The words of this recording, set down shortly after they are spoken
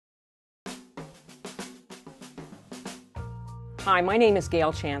Hi, my name is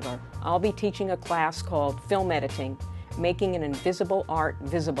Gael Chandler. I'll be teaching a class called Film Editing, Making an Invisible Art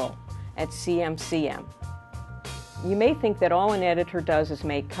Visible at CMCM. You may think that all an editor does is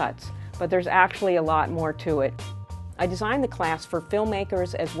make cuts, but there's actually a lot more to it. I designed the class for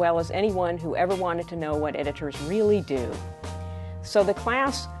filmmakers as well as anyone who ever wanted to know what editors really do. So the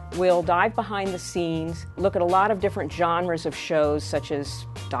class will dive behind the scenes, look at a lot of different genres of shows such as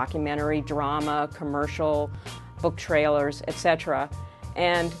documentary, drama, commercial, book trailers, etc.,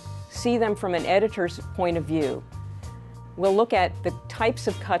 and see them from an editor's point of view. We'll look at the types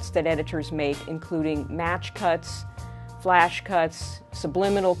of cuts that editors make, including match cuts, flash cuts,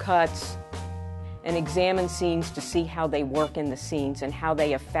 subliminal cuts, and examine scenes to see how they work in the scenes and how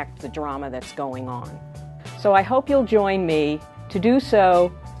they affect the drama that's going on. So I hope you'll join me. To do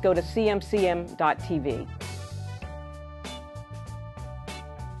so, go to cmcm.tv.